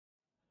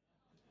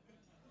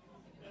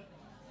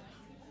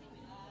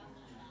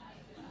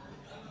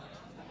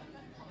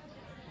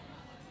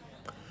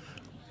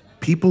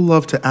People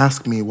love to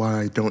ask me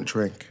why I don't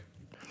drink.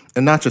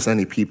 And not just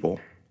any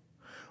people.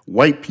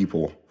 White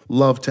people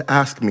love to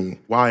ask me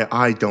why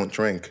I don't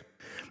drink.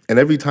 And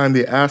every time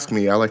they ask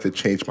me, I like to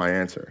change my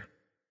answer.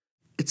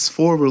 It's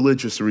for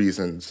religious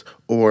reasons,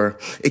 or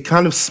it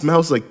kind of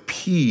smells like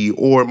pee,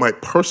 or my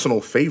personal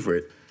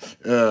favorite,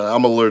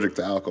 I'm allergic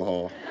to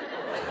alcohol.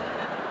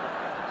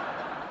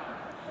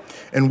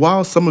 And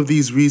while some of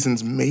these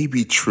reasons may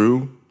be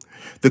true,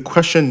 the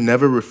question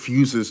never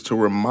refuses to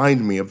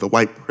remind me of the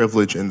white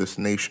privilege in this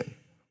nation.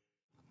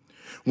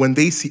 When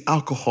they see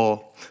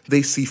alcohol,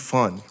 they see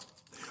fun.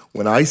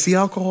 When I see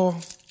alcohol,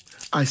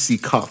 I see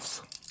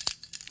cuffs.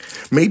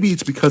 Maybe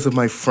it's because of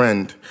my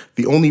friend,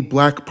 the only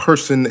black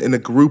person in a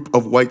group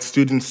of white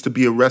students to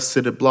be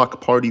arrested at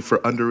block party for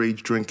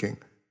underage drinking.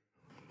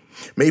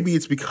 Maybe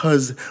it's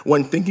because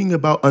when thinking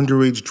about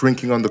underage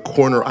drinking on the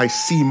corner, I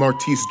see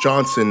Martise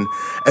Johnson,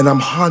 and I'm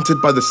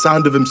haunted by the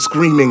sound of him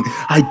screaming,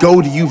 "I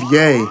go to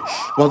UVA,"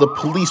 while the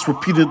police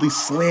repeatedly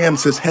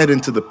slams his head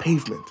into the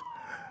pavement.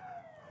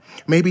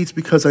 Maybe it's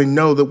because I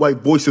know that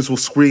white voices will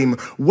scream,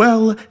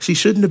 "Well, she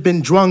shouldn't have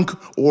been drunk,"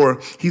 or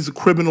 "He's a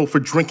criminal for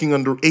drinking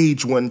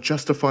underage," when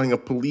justifying a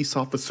police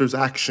officer's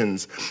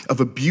actions of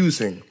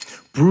abusing,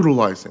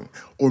 brutalizing,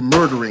 or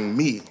murdering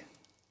me.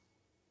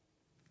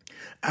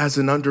 As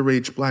an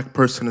underage black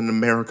person in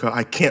America,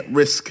 I can't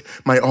risk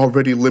my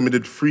already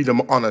limited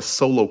freedom on a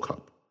solo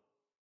cup.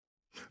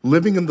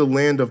 Living in the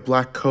land of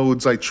black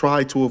codes, I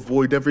try to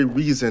avoid every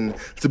reason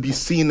to be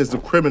seen as a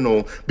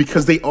criminal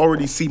because they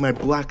already see my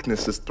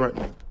blackness as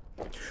threatening.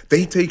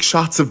 They take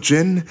shots of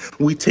gin,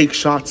 we take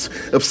shots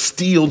of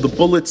steel, the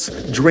bullets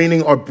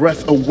draining our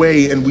breath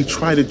away, and we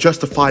try to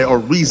justify our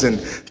reason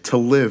to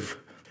live.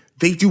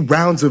 They do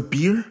rounds of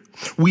beer,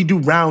 we do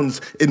rounds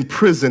in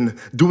prison,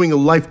 doing a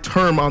life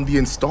term on the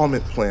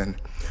installment plan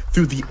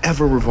through the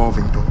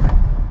ever-revolving door.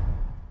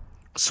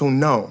 So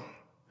no,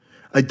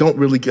 I don't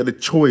really get a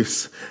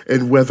choice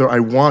in whether I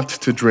want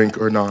to drink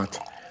or not.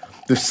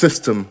 The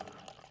system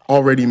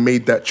already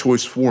made that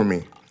choice for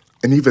me,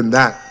 and even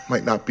that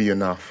might not be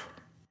enough.